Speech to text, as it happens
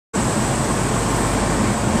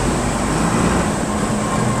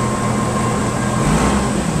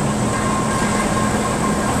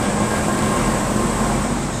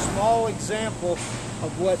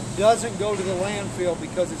but doesn't go to the landfill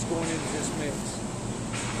because it's going into this mix.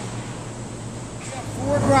 We've got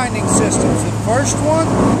 4 grinding systems. The first one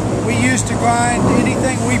we use to grind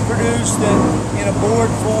anything we produce that in a board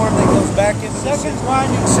form that goes back in. The second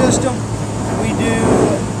grinding system, we do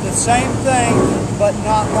the same thing but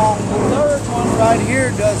not long. The third one right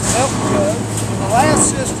here does milk jug. And the last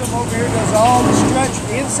system over here does all the stretch.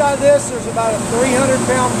 Inside this there's about a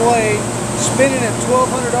 300-pound blade spinning at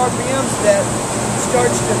 1200 RPMs that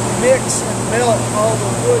starts to mix and melt all the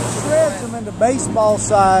wood. Shreds them into baseball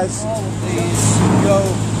size. All of these go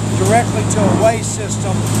directly to a weigh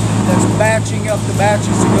system that's batching up the batches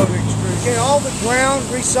to go to extrusion. Okay, all the ground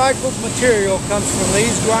recycled material comes from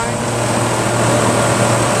these grinders.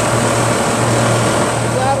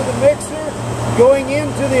 It's out of the mixer, going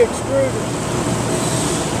into the extruder.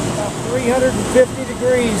 About 350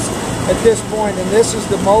 degrees at this point, and this is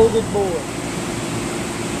the molded board.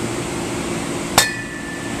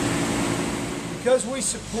 Because we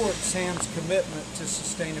support SAM's commitment to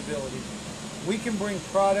sustainability, we can bring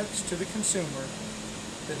products to the consumer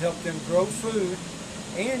that help them grow food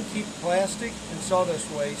and keep plastic and sawdust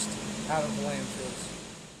waste out of the landfills.